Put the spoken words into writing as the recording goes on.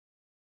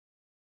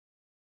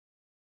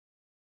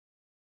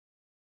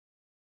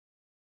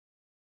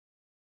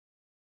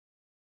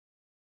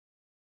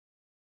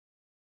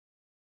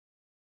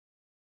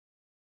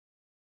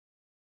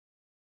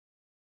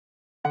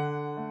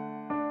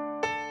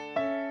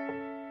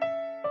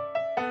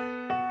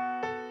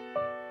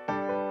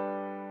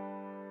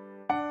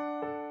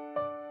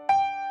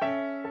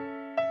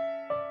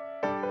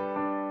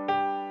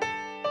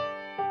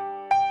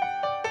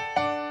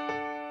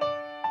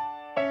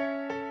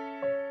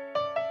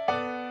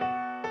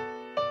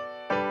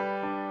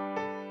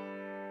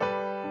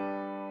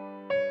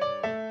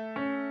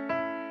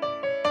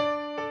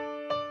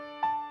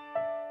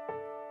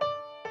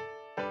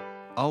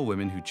All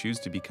women who choose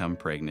to become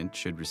pregnant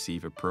should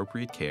receive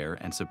appropriate care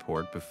and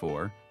support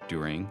before,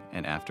 during,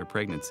 and after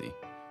pregnancy.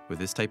 With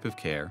this type of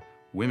care,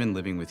 women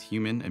living with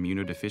human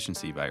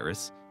immunodeficiency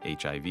virus,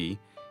 HIV,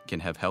 can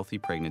have healthy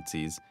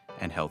pregnancies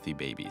and healthy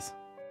babies.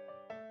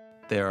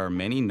 There are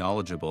many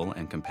knowledgeable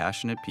and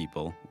compassionate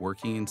people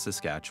working in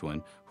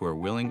Saskatchewan who are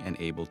willing and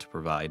able to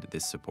provide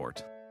this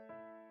support.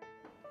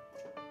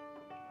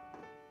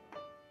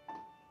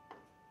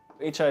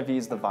 HIV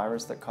is the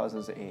virus that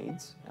causes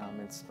AIDS.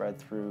 It's spread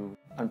through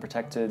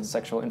unprotected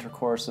sexual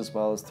intercourse as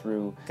well as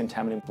through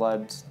contaminated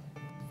blood,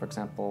 for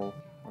example,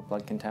 or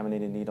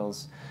blood-contaminated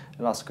needles.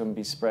 It also can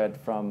be spread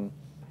from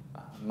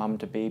mom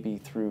to baby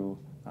through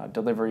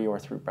delivery or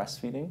through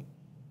breastfeeding.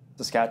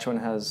 Saskatchewan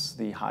has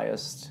the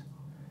highest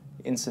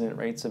incident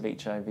rates of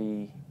HIV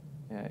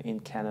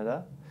in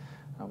Canada.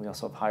 We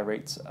also have high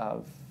rates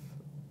of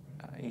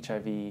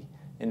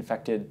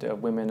HIV-infected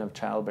women of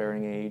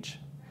childbearing age,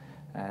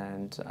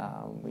 and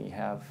we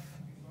have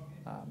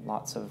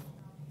lots of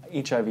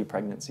HIV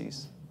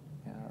pregnancies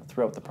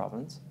throughout the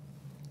province.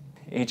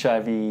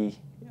 HIV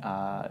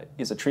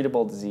is a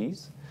treatable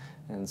disease,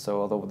 and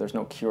so although there's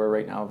no cure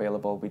right now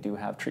available, we do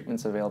have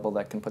treatments available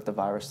that can put the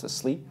virus to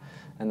sleep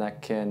and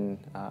that can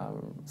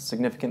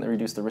significantly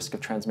reduce the risk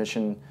of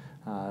transmission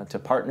to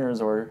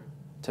partners or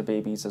to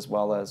babies, as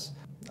well as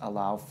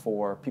allow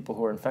for people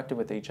who are infected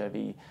with HIV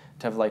to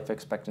have life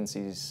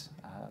expectancies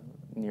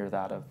near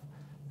that of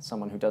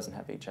someone who doesn't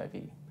have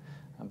HIV.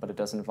 But it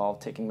does involve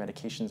taking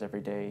medications every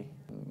day.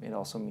 It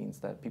also means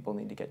that people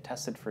need to get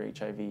tested for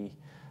HIV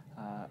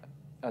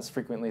as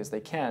frequently as they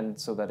can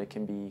so that it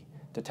can be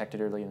detected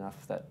early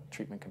enough that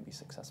treatment can be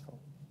successful.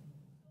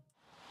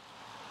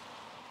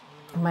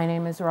 My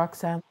name is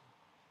Roxanne.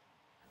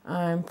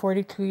 I'm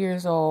 42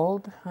 years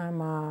old.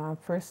 I'm a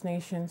First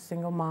Nations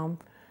single mom,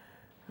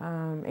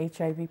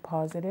 HIV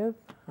positive.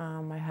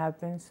 I have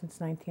been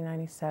since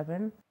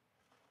 1997.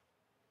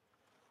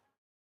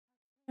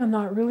 I'm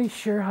not really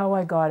sure how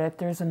I got it.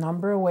 There's a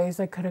number of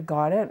ways I could have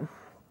got it.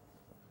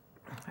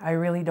 I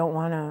really don't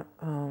want to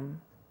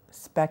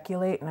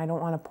speculate, and I don't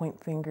want to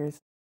point fingers.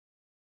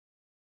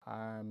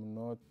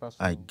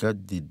 I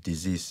got the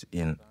disease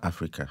in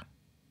Africa.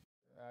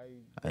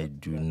 I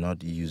do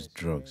not use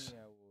drugs.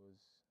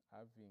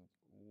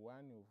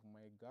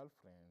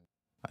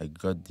 I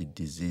got the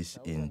disease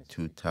in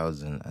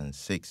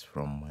 2006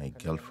 from my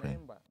girlfriend.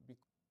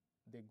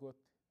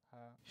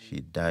 She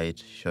died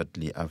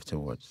shortly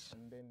afterwards.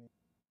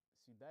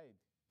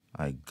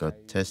 I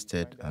got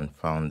tested and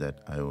found that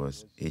I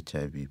was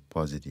HIV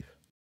positive.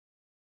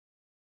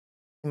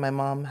 My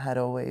mom had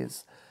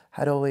always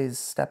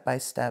step by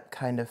step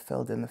kind of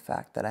filled in the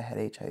fact that I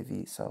had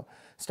HIV. So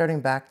starting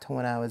back to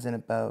when I was in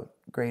about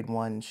grade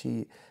 1,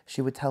 she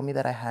would tell me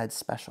that I had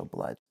special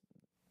blood.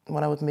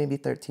 When I was maybe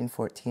 13,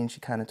 14,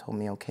 she kind of told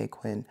me, okay,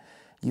 Quinn,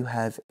 you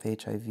have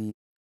HIV.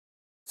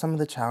 Some of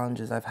the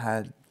challenges I've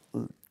had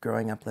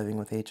growing up living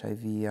with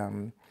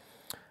HIV,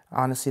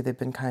 honestly, they've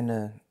been kind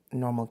of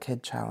normal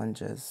kid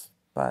challenges,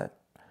 but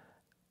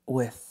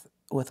with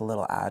a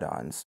little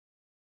add-ons.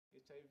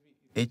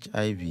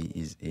 HIV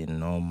is a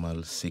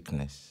normal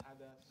sickness.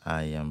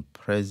 I am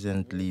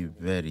presently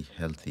very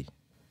healthy.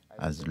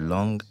 As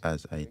long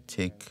as I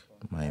take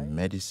my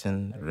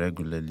medicine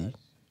regularly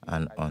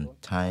and on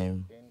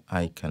time,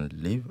 I can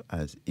live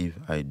as if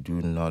I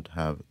do not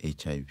have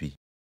HIV.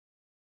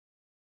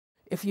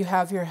 If you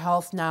have your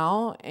health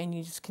now and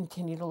you just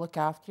continue to look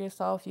after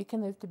yourself, you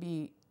can live to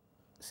be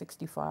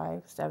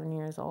 65, 7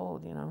 years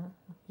old, you know.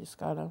 You just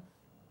gotta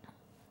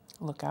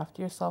look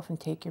after yourself and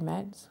take your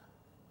meds.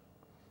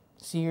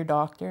 See your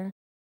doctor.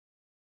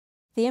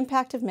 The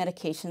impact of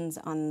medications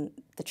on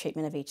the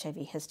treatment of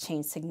HIV has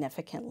changed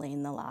significantly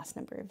in the last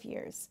number of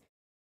years.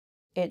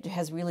 It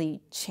has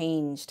really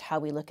changed how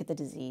we look at the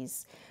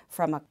disease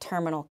from a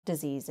terminal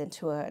disease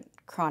into a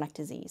chronic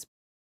disease.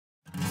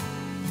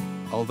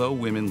 Although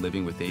women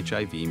living with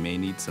HIV may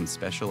need some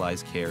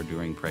specialized care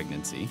during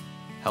pregnancy,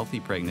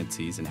 healthy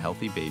pregnancies and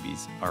healthy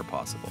babies are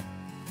possible.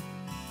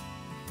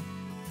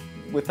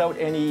 Without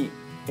any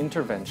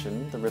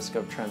intervention, the risk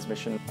of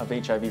transmission of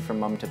HIV from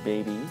mom to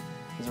baby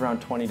is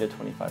around 20 to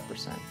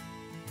 25%.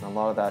 And a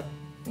lot of that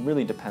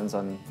really depends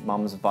on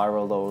mom's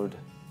viral load,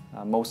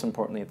 most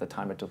importantly at the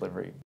time of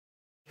delivery.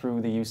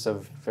 Through the use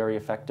of very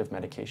effective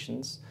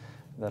medications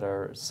that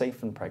are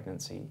safe in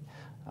pregnancy,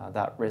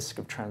 that risk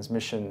of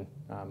transmission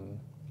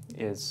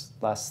is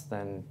less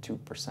than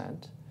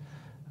 2%.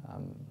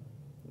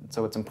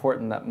 So it's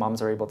important that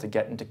moms are able to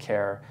get into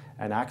care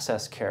and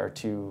access care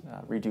to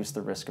reduce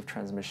the risk of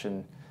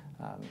transmission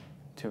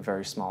to a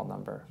very small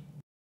number.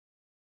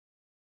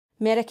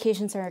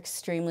 Medications are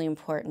extremely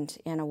important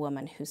in a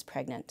woman who's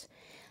pregnant.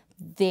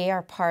 They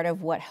are part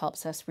of what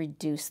helps us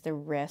reduce the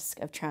risk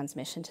of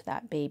transmission to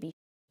that baby,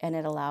 and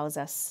it allows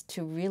us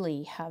to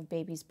really have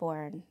babies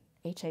born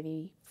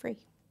HIV-free.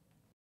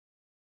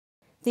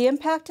 The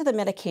impact of the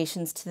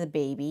medications to the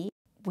baby,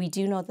 we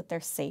do know that they're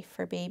safe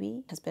for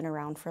baby, has been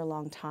around for a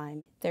long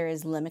time. There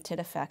is limited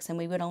effects, and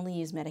we would only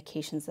use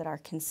medications that are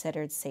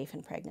considered safe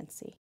in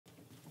pregnancy.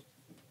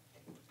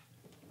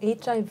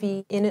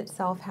 HIV in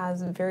itself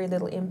has very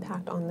little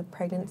impact on the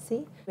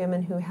pregnancy.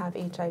 Women who have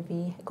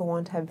HIV go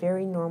on to have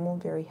very normal,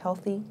 very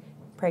healthy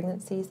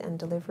pregnancies and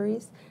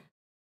deliveries.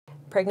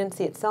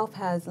 Pregnancy itself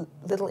has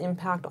little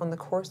impact on the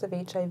course of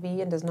HIV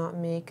and does not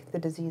make the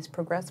disease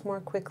progress more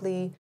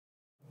quickly.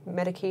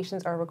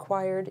 Medications are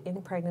required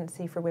in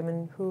pregnancy for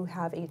women who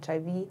have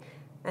HIV,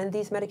 and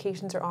these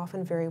medications are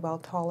often very well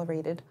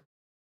tolerated.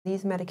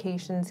 These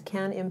medications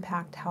can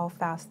impact how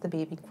fast the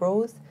baby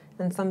grows,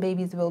 and some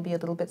babies will be a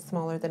little bit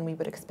smaller than we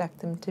would expect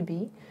them to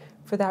be.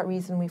 For that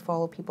reason, we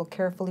follow people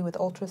carefully with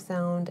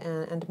ultrasound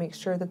and make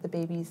sure that the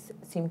babies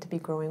seem to be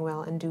growing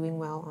well and doing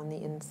well on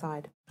the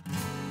inside.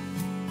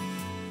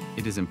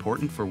 It is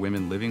important for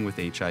women living with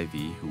HIV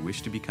who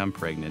wish to become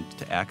pregnant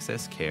to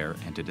access care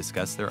and to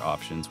discuss their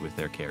options with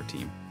their care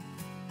team.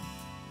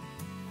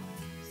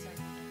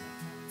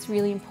 It's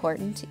really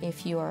important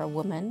if you are a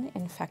woman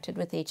infected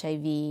with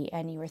HIV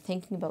and you are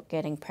thinking about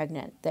getting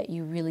pregnant that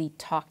you really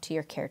talk to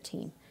your care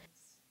team.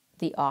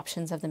 The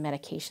options of the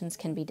medications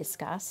can be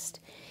discussed.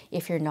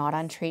 If you're not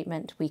on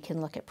treatment, we can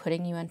look at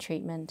putting you on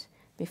treatment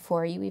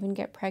before you even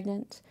get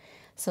pregnant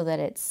so that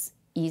it's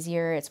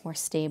easier, it's more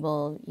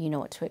stable, you know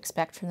what to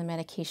expect from the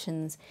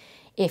medications.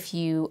 If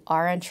you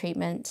are on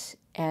treatment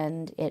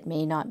and it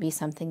may not be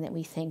something that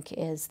we think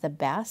is the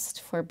best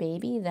for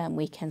baby, then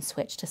we can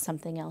switch to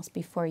something else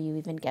before you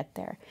even get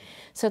there.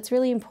 So it's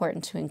really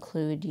important to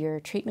include your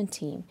treatment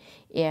team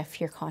if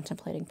you're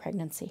contemplating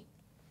pregnancy.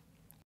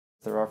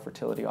 There are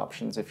fertility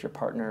options if your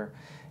partner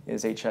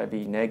is HIV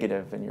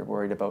negative and you're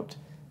worried about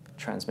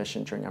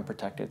transmission during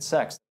unprotected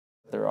sex.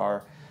 There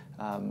are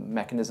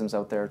mechanisms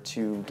out there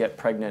to get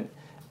pregnant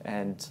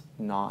and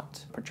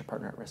not put your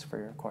partner at risk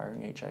for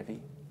acquiring HIV.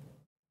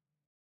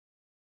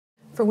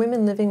 For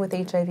women living with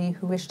HIV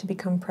who wish to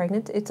become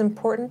pregnant, it's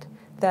important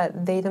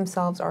that they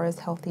themselves are as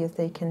healthy as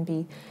they can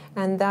be.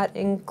 And that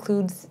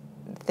includes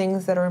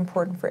things that are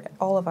important for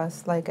all of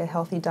us, like a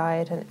healthy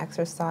diet and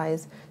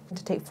exercise,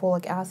 to take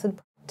folic acid,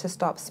 to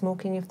stop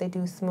smoking if they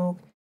do smoke,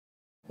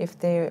 if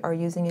they are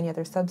using any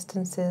other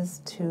substances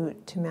to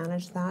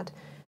manage that.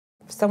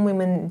 Some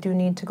women do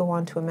need to go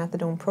on to a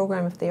methadone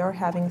program if they are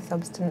having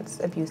substance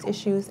abuse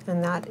issues,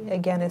 and that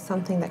again is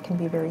something that can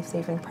be very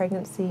safe in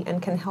pregnancy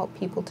and can help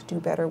people to do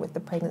better with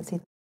the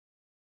pregnancy.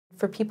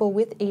 For people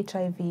with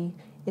HIV,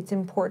 it's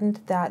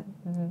important that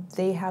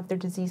they have their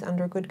disease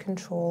under good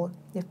control,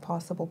 if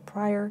possible,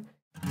 prior.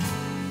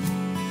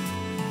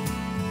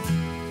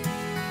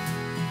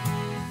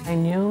 I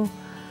knew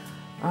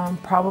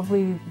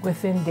probably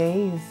within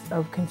days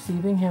of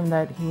conceiving him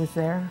that he was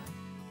there.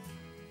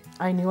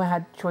 I knew I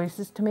had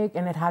choices to make,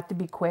 and it had to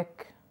be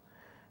quick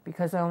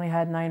because I only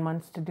had 9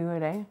 months to do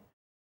it, eh?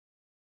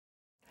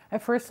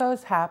 At first I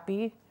was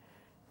happy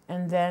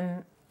and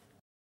then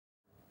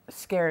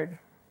scared.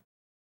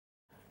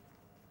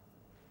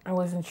 I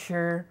wasn't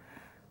sure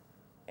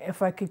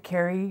if I could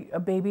carry a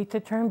baby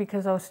to term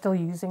because I was still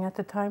using at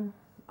the time.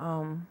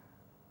 And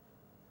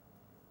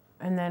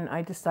then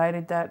I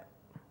decided that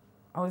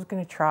I was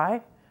going to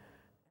try.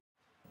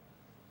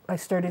 I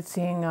started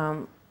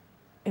seeing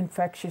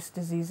infectious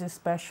diseases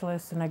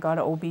specialist, and I got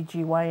an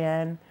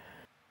OB/GYN.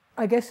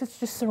 I guess it's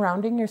just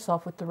surrounding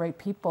yourself with the right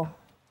people.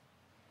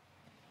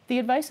 The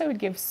advice I would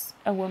give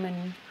a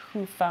woman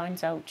who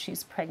finds out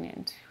she's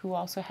pregnant, who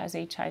also has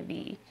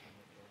HIV,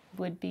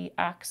 would be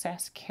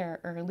access care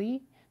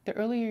early. The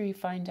earlier you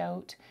find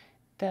out,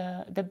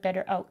 the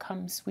better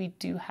outcomes we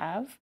do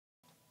have.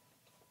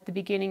 At the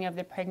beginning of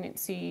the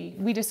pregnancy,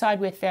 we decide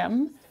with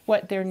them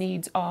what their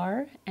needs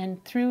are,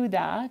 and through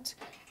that,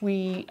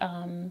 we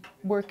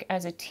work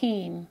as a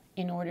team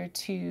in order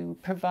to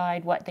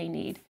provide what they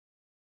need.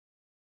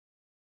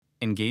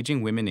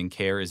 Engaging women in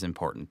care is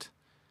important.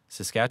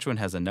 Saskatchewan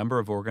has a number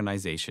of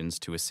organizations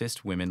to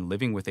assist women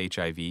living with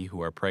HIV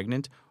who are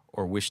pregnant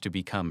or wish to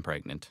become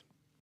pregnant.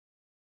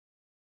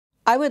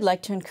 I would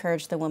like to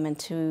encourage the women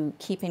to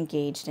keep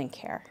engaged in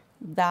care.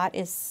 That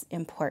is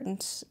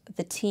important.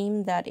 The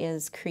team that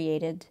is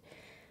created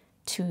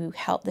to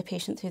help the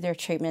patient through their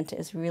treatment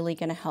is really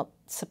going to help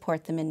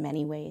support them in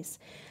many ways.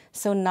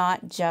 So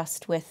not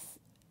just with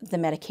the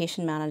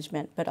medication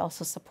management, but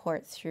also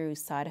support through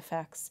side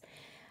effects,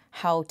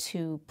 how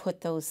to put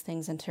those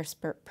things into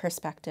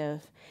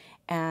perspective,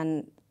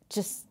 and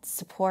just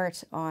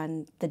support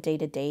on the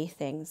day-to-day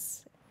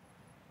things.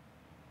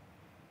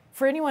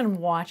 For anyone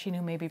watching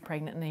who may be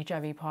pregnant and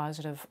HIV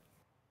positive,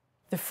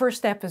 the first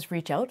step is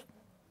reach out.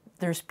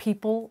 There's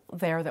people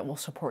there that will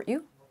support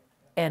you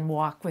and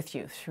walk with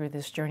you through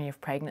this journey of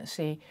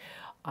pregnancy.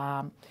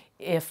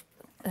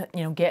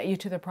 Get you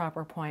to the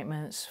proper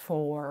appointments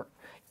for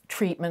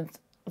treatment,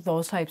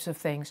 those types of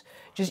things.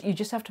 You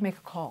just have to make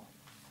a call.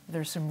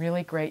 There's some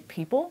really great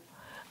people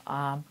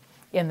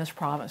in this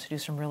province who do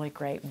some really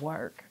great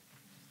work.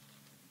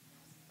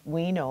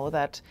 We know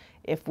that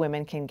if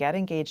women can get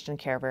engaged in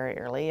care very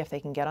early, if they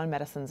can get on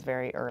medicines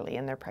very early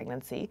in their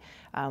pregnancy,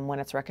 when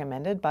it's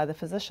recommended by the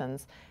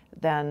physicians,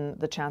 then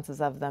the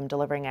chances of them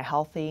delivering a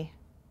healthy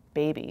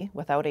baby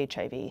without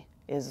HIV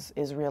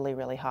is really,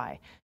 really high.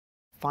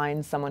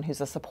 Find someone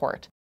who's a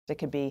support. It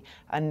could be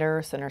a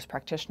nurse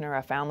practitioner,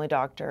 a family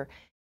doctor.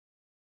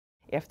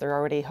 If they're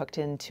already hooked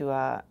into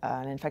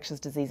an infectious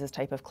diseases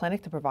type of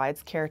clinic that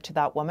provides care to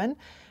that woman,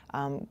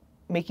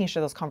 making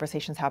sure those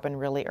conversations happen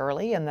really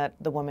early and that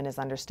the woman is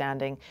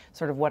understanding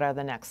sort of what are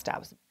the next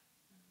steps.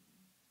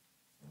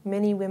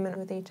 Many women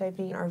with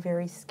HIV are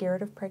very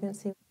scared of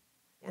pregnancy,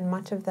 and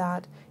much of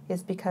that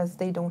is because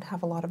they don't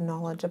have a lot of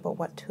knowledge about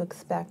what to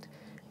expect.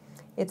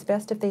 It's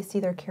best if they see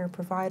their care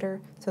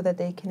provider so that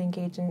they can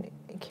engage in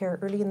care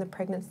early in the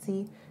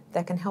pregnancy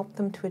that can help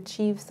them to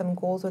achieve some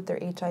goals with their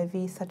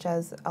HIV, such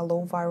as a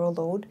low viral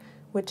load,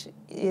 which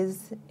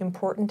is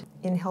important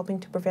in helping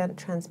to prevent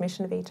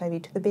transmission of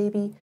HIV to the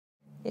baby.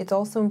 It's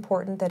also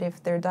important that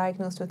if they're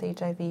diagnosed with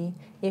HIV,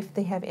 if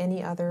they have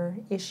any other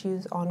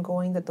issues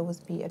ongoing, that those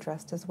be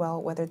addressed as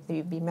well, whether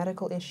they be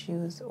medical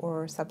issues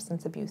or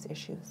substance abuse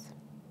issues.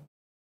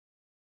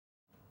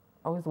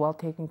 I was well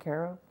taken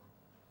care of.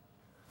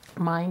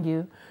 Mind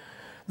you,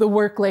 the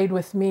work laid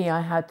with me.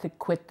 I had to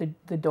quit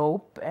the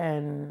dope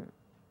and,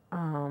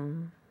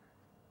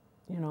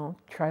 you know,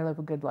 try to live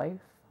a good life.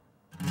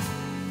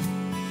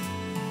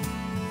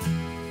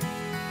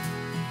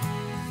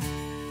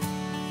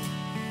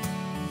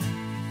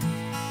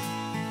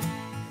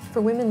 For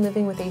women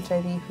living with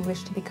HIV who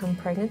wish to become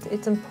pregnant,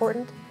 it's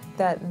important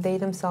that they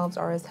themselves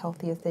are as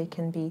healthy as they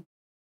can be.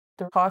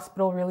 The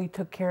hospital really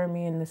took care of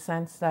me in the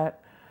sense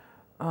that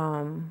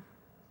I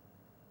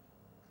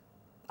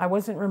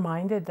wasn't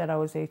reminded that I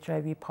was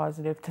HIV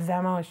positive. To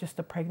them, I was just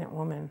a pregnant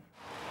woman.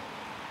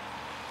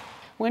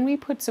 When we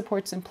put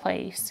supports in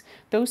place,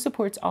 those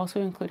supports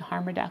also include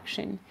harm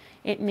reduction.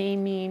 It may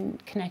mean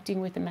connecting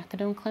with the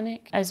methadone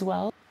clinic as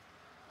well.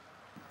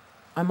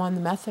 I'm on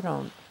the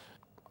methadone.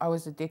 I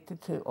was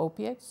addicted to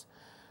opiates,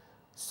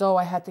 so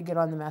I had to get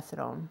on the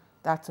methadone.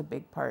 That's a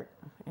big part.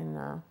 And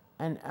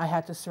I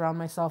had to surround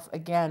myself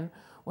again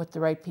with the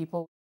right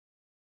people.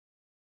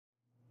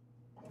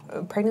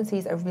 Pregnancy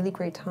is a really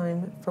great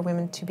time for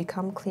women to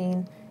become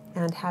clean,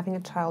 and having a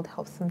child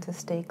helps them to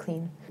stay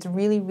clean. It's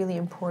really, really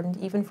important,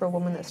 even for a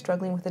woman that's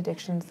struggling with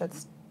addictions,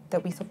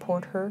 that we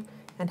support her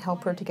and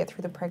help her to get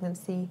through the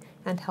pregnancy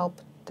and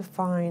help to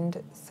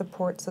find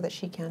support so that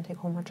she can take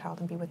home her child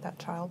and be with that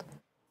child.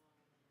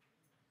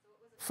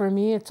 For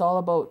me, it's all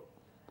about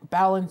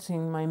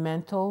balancing my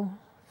mental,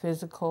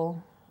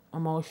 physical,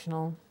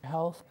 emotional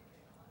health,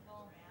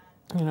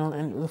 you know,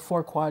 and the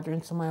 4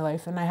 quadrants of my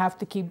life, and I have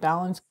to keep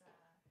balance.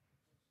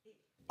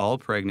 All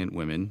pregnant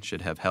women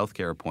should have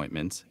healthcare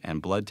appointments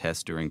and blood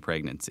tests during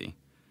pregnancy.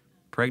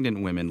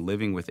 Pregnant women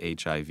living with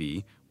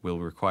HIV will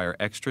require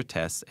extra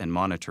tests and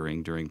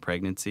monitoring during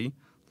pregnancy,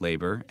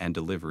 labor, and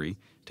delivery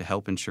to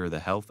help ensure the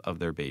health of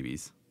their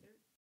babies.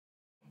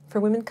 For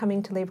women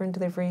coming to labor and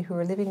delivery who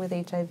are living with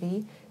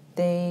HIV,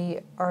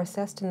 they are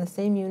assessed in the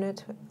same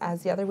unit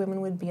as the other women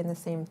would be in the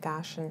same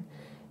fashion.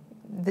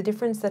 The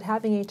difference that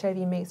having HIV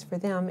makes for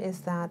them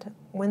is that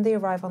when they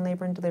arrive on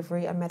labor and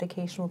delivery, a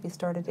medication will be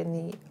started in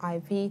the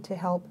IV to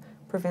help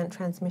prevent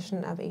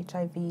transmission of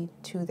HIV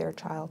to their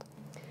child.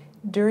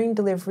 During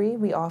delivery,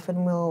 we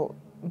often will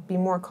be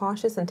more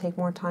cautious and take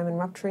more time in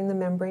rupturing the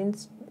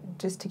membranes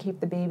just to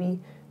keep the baby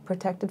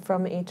protected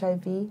from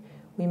HIV.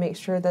 We make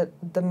sure that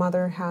the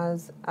mother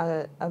has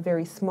a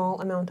very small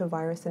amount of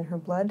virus in her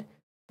blood.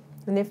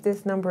 And if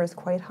this number is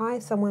quite high,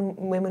 some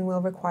women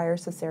will require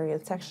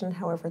cesarean section.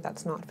 However,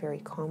 that's not very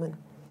common.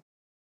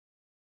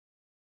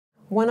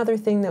 One other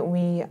thing that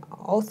we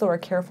also are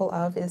careful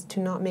of is to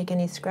not make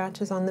any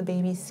scratches on the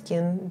baby's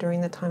skin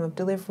during the time of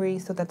delivery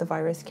so that the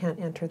virus can't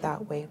enter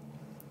that way.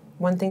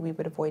 One thing we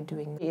would avoid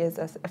doing is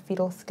a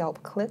fetal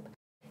scalp clip.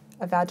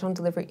 A vaginal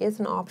delivery is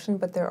an option,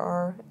 but there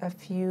are a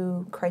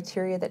few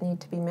criteria that need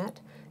to be met.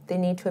 They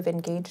need to have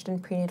engaged in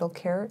prenatal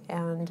care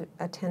and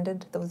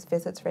attended those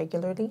visits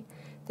regularly.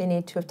 They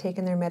need to have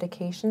taken their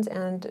medications,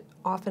 and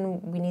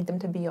often we need them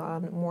to be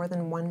on more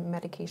than one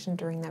medication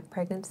during that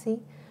pregnancy.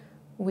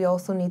 We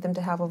also need them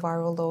to have a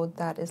viral load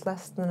that is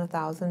less than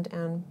 1,000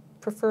 and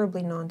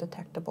preferably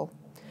non-detectable.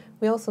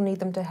 We also need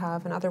them to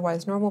have an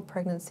otherwise normal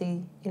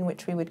pregnancy in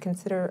which we would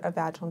consider a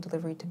vaginal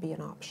delivery to be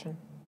an option.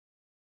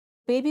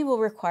 Baby will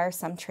require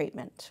some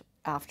treatment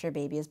after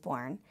baby is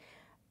born.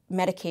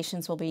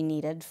 Medications will be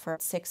needed for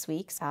 6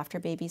 weeks after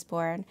baby's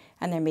born,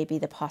 and there may be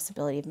the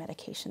possibility of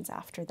medications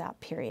after that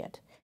period.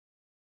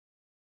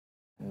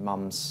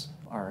 Mums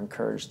are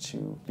encouraged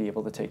to be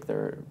able to take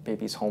their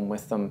babies home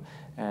with them,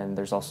 and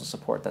there's also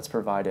support that's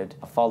provided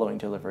following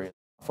delivery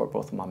for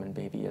both mom and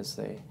baby as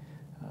they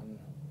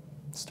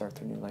start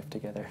their new life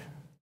together.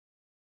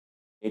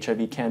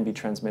 HIV can be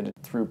transmitted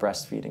through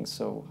breastfeeding,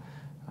 so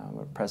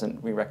at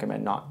present we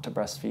recommend not to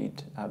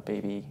breastfeed a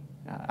baby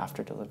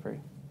after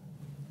delivery.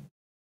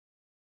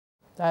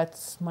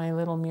 That's my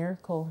little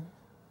miracle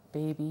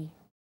baby.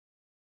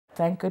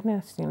 Thank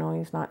goodness, you know,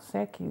 he's not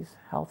sick. He's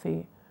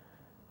healthy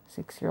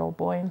 6-year-old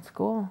boy in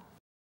school.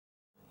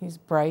 He's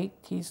bright,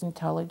 he's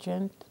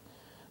intelligent.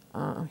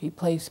 He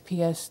plays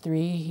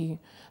PS3, he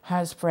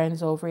has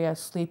friends over, he has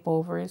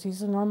sleepovers.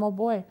 He's a normal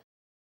boy.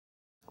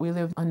 We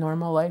live a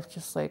normal life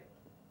just like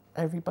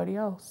everybody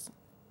else.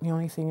 The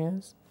only thing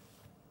is,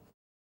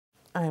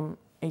 I'm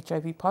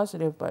HIV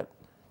positive, but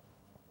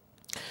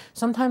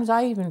sometimes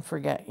I even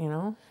forget, you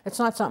know. It's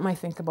not something I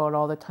think about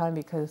all the time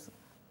because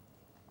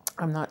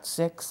I'm not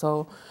sick,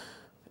 so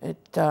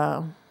it's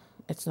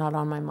not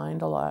on my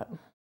mind a lot.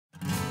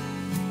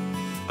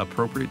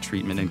 Appropriate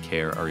treatment and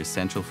care are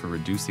essential for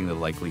reducing the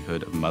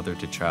likelihood of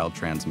mother-to-child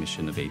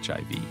transmission of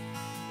HIV.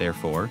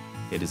 Therefore,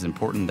 it is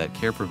important that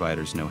care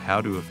providers know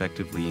how to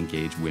effectively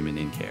engage women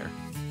in care.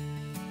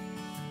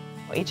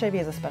 HIV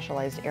is a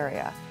specialized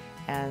area,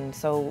 and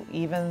so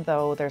even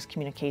though there's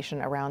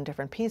communication around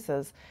different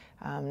pieces,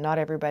 not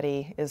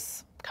everybody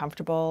is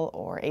comfortable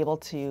or able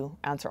to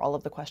answer all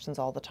of the questions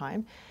all the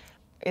time.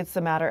 It's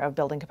a matter of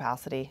building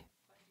capacity.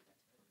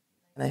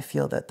 And I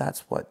feel that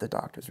that's what the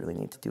doctors really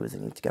need to do, is they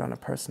need to get on a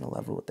personal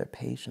level with their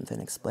patients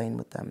and explain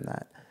with them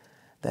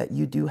that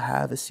you do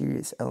have a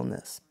serious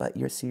illness, but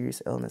your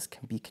serious illness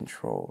can be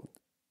controlled.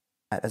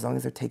 As long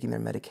as they're taking their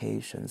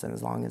medications and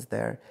as long as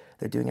they're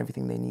doing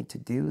everything they need to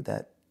do,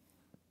 that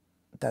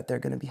they're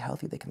going to be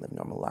healthy, they can live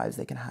normal lives,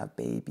 they can have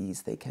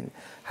babies, they can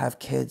have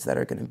kids that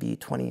are going to be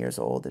 20 years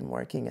old and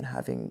working and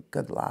having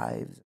good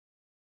lives.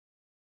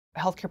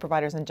 Healthcare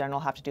providers in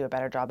general have to do a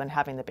better job in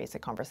having the basic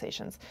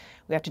conversations.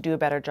 We have to do a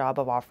better job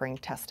of offering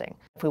testing.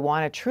 If we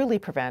want to truly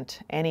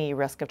prevent any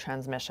risk of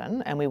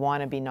transmission and we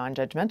want to be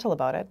non-judgmental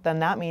about it, then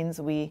that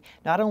means we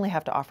not only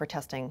have to offer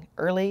testing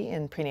early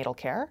in prenatal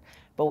care,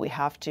 but we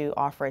have to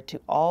offer it to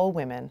all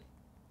women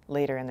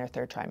later in their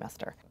third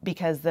trimester.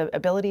 Because the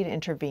ability to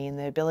intervene,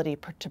 the ability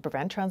to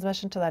prevent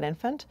transmission to that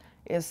infant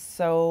is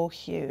so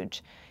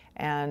huge.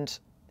 And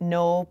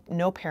no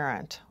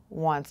parent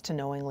wants to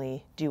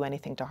knowingly do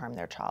anything to harm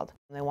their child.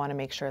 They want to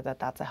make sure that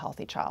that's a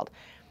healthy child.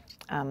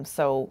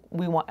 So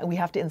we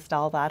have to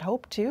instill that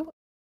hope too.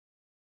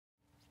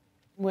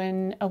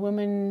 When a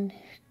woman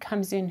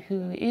comes in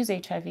who is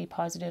HIV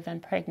positive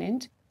and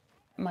pregnant,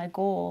 my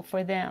goal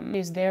for them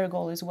is their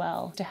goal as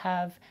well, to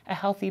have a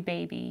healthy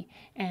baby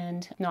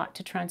and not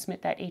to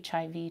transmit that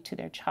HIV to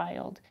their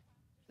child.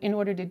 In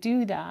order to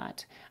do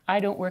that, I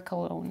don't work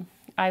alone.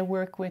 I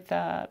work with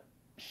a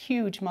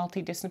huge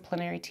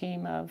multidisciplinary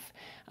team of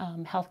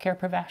healthcare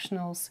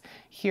professionals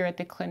here at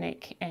the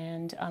clinic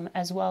and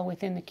as well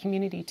within the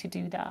community to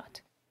do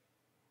that.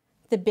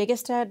 The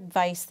biggest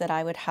advice that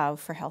I would have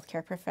for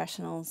healthcare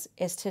professionals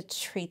is to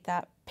treat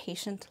that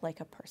patient like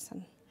a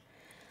person.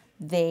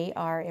 They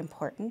are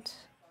important,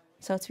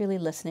 so it's really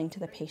listening to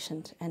the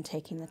patient and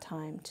taking the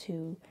time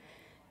to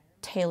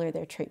tailor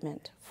their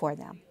treatment for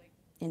them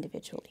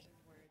individually.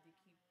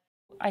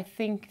 I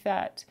think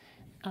that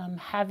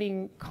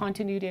having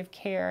continuity of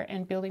care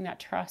and building that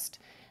trust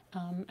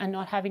and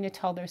not having to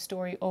tell their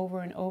story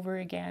over and over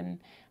again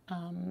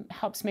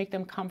helps make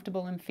them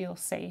comfortable and feel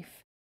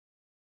safe.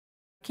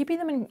 Keeping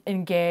them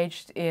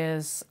engaged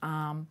is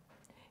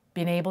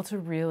being able to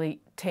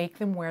really take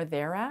them where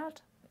they're at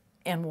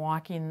and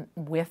walking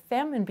with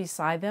them and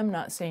beside them,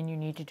 not saying you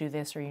need to do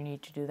this or you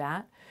need to do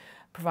that,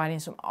 providing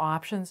some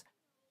options,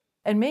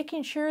 and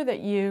making sure that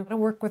you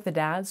work with the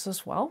dads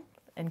as well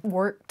and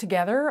work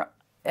together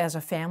as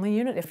a family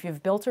unit. If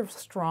you've built a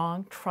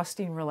strong,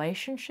 trusting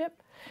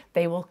relationship,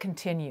 they will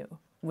continue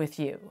with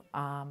you.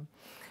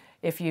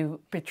 If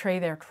you betray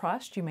their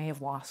trust, you may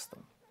have lost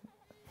them.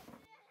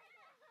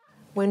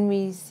 When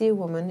we see a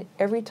woman,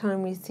 every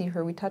time we see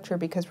her, we touch her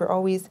because we're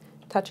always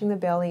touching the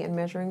belly and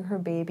measuring her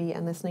baby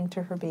and listening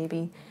to her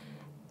baby.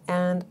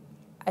 And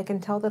I can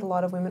tell that a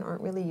lot of women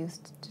aren't really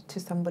used to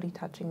somebody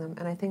touching them.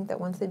 And I think that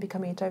once they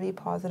become HIV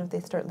positive,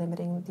 they start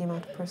limiting the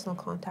amount of personal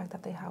contact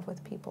that they have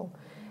with people.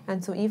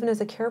 And so even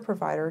as a care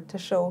provider, to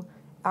show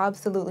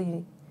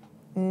absolutely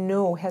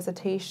no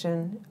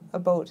hesitation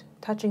about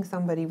touching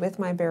somebody with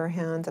my bare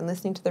hands and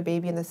listening to their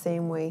baby in the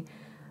same way,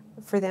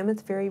 for them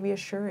it's very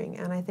reassuring.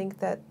 And I think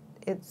that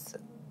it's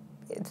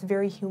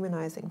very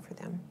humanizing for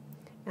them.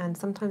 And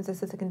sometimes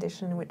this is a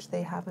condition in which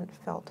they haven't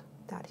felt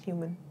that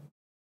human.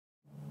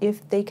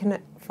 If they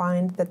can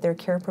find that their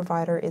care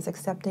provider is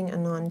accepting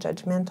and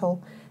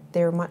non-judgmental,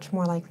 they're much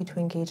more likely to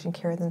engage in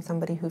care than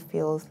somebody who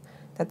feels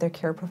that their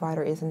care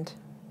provider isn't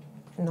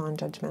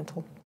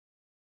non-judgmental.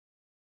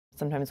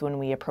 Sometimes when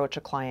we approach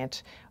a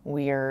client,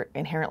 we're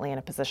inherently in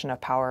a position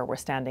of power. We're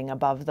standing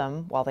above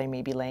them while they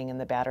may be laying in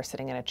the bed or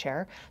sitting in a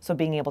chair. So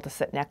being able to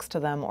sit next to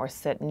them or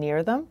sit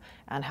near them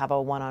and have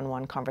a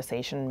one-on-one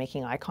conversation,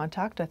 making eye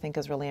contact, I think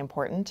is really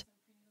important.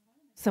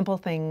 Simple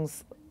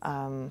things,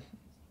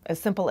 as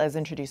simple as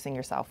introducing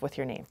yourself with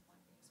your name.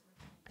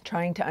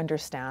 Trying to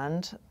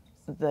understand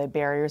the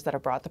barriers that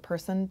have brought the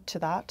person to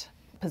that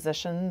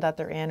position that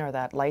they're in or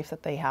that life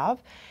that they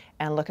have,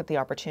 and look at the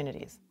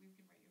opportunities.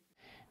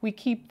 We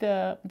keep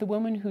the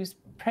woman who's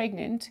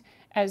pregnant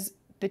as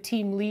the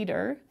team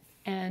leader,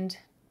 and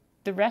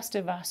the rest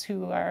of us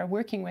who are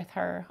working with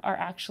her are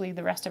actually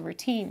the rest of her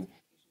team.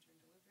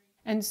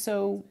 And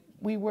so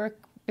we work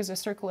as a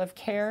circle of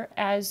care.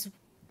 As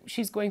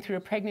she's going through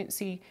a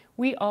pregnancy,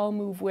 we all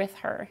move with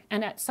her.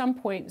 And at some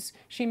points,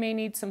 she may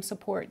need some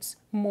supports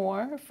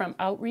more from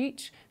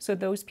outreach, so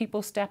those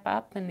people step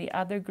up and the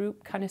other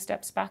group kind of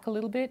steps back a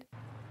little bit.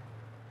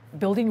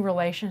 Building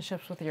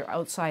relationships with your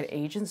outside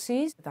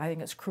agencies, I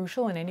think it's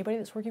crucial, and anybody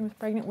that's working with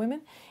pregnant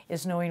women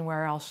is knowing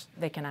where else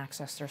they can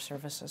access their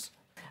services.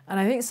 And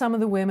I think some of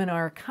the women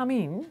are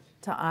coming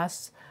to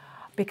us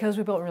because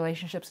we built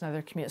relationships in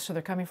other communities. So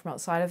they're coming from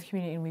outside of the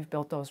community and we've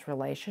built those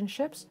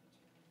relationships.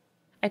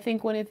 I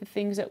think one of the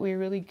things that we're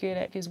really good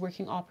at is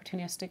working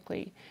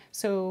opportunistically.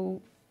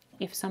 So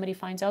if somebody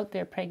finds out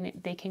they're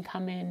pregnant, they can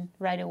come in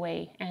right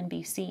away and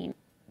be seen.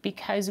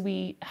 Because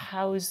we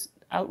house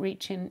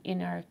outreach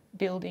in our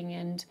building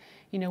and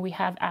we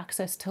have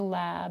access to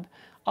lab,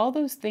 all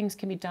those things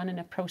can be done in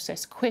a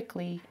process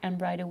quickly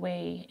and right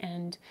away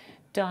and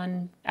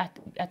done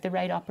at the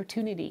right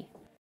opportunity.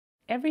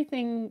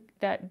 Everything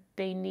that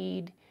they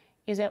need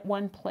is at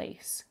one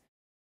place.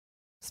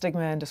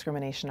 Stigma and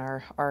discrimination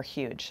are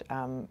huge.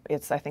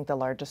 It's, I think, the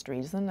largest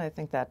reason. I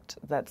think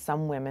that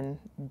some women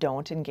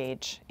don't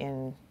engage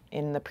in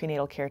the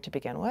prenatal care to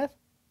begin with.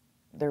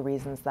 There are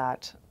reasons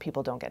that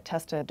people don't get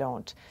tested,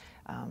 don't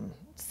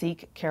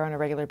seek care on a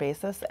regular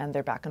basis, and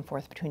they're back and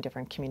forth between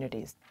different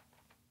communities.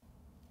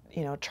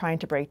 Trying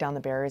to break down the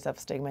barriers of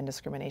stigma and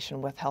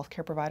discrimination with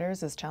healthcare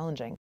providers is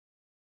challenging.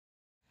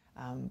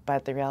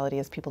 But the reality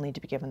is people need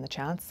to be given the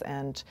chance,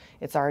 and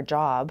it's our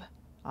job,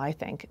 I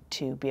think,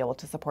 to be able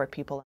to support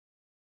people.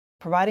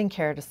 Providing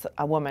care to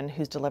a woman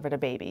who's delivered a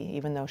baby,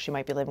 even though she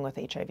might be living with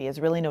HIV, is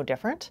really no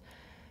different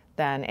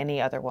than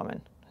any other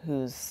woman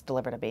who's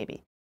delivered a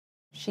baby.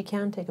 She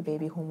can take a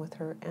baby home with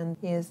her and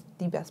is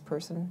the best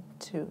person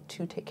to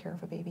take care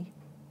of a baby.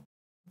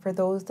 For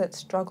those that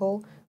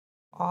struggle,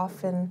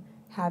 often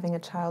having a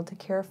child to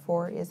care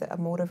for is a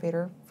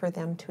motivator for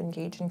them to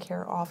engage in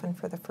care, often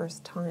for the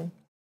first time.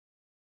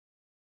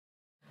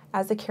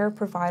 As a care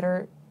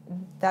provider,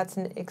 that's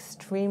an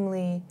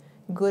extremely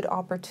good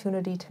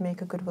opportunity to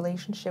make a good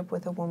relationship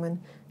with a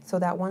woman so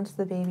that once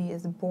the baby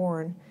is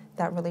born,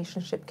 that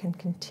relationship can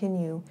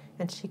continue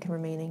and she can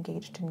remain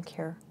engaged in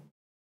care.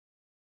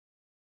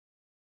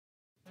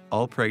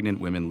 All pregnant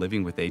women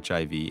living with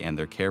HIV and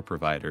their care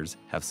providers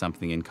have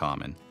something in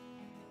common: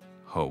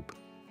 hope.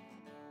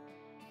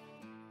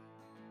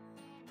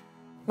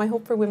 My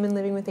hope for women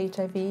living with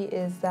HIV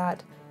is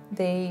that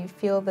they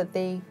feel that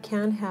they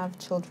can have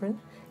children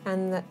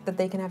and that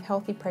they can have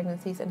healthy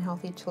pregnancies and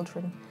healthy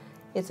children.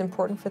 It's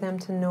important for them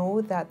to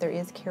know that there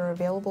is care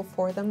available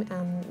for them,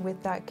 and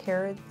with that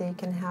care they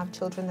can have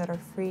children that are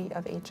free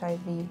of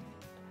HIV.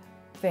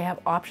 They have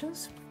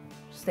options,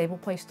 stable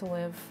place to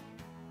live,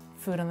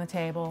 food on the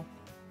table,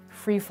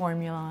 free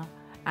formula,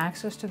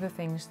 access to the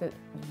things that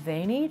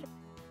they need.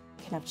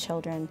 They can have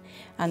children,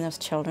 and those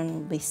children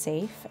will be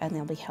safe and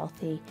they'll be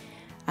healthy,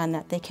 and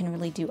that they can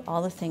really do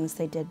all the things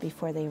they did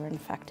before they were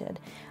infected.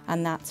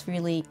 And that's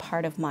really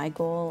part of my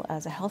goal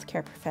as a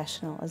healthcare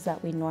professional, is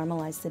that we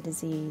normalize the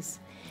disease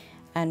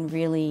and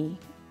really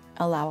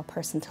allow a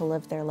person to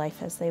live their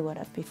life as they would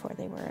have before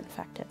they were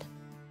infected.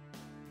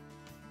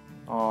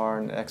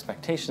 Our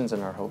expectations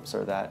and our hopes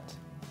are that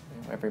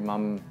every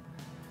mom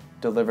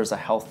delivers a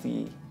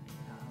healthy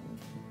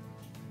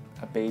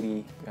a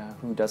baby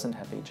who doesn't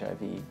have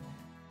HIV.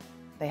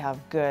 They have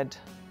good,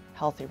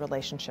 healthy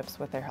relationships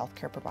with their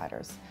healthcare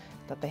providers,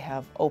 that they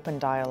have open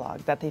dialogue,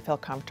 that they feel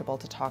comfortable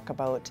to talk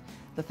about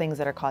the things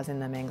that are causing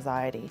them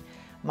anxiety.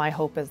 My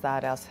hope is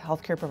that as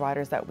healthcare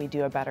providers that we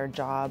do a better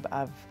job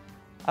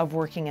of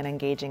working and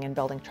engaging and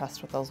building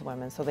trust with those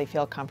women so they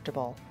feel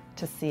comfortable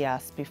to see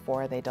us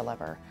before they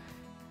deliver.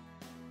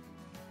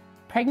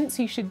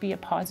 Pregnancy should be a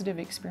positive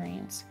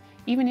experience.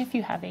 Even if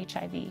you have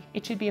HIV,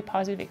 it should be a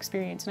positive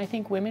experience. And I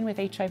think women with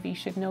HIV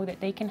should know that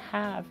they can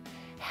have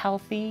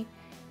healthy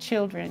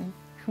children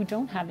who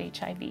don't have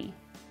HIV.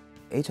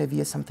 HIV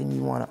is something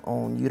you want to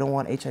own. You don't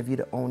want HIV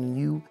to own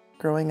you.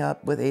 Growing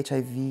up with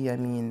HIV, I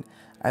mean,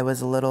 I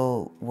was a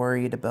little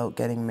worried about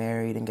getting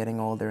married and getting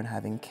older and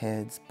having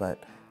kids,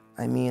 but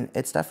I mean,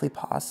 it's definitely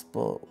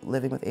possible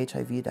living with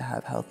HIV to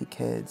have healthy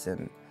kids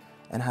and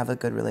have a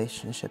good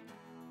relationship.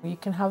 You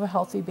can have a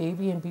healthy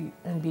baby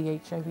and be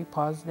HIV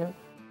positive.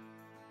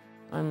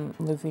 I'm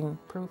living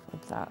proof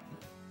of that.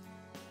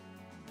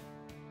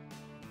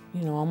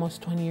 You know,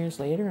 almost 20 years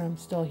later, I'm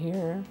still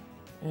here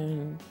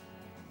and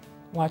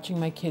watching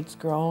my kids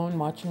grow and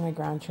watching my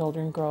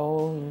grandchildren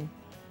grow, and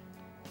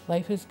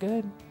life is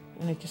good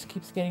and it just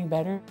keeps getting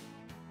better.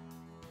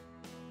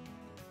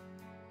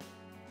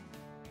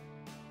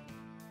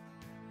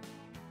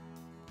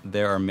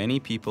 There are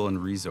many people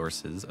and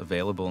resources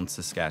available in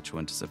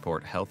Saskatchewan to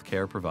support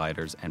healthcare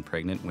providers and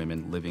pregnant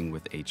women living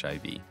with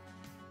HIV.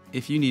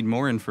 If you need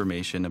more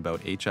information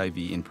about HIV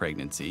in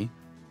pregnancy,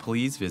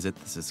 please visit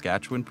the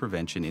Saskatchewan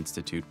Prevention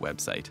Institute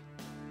website.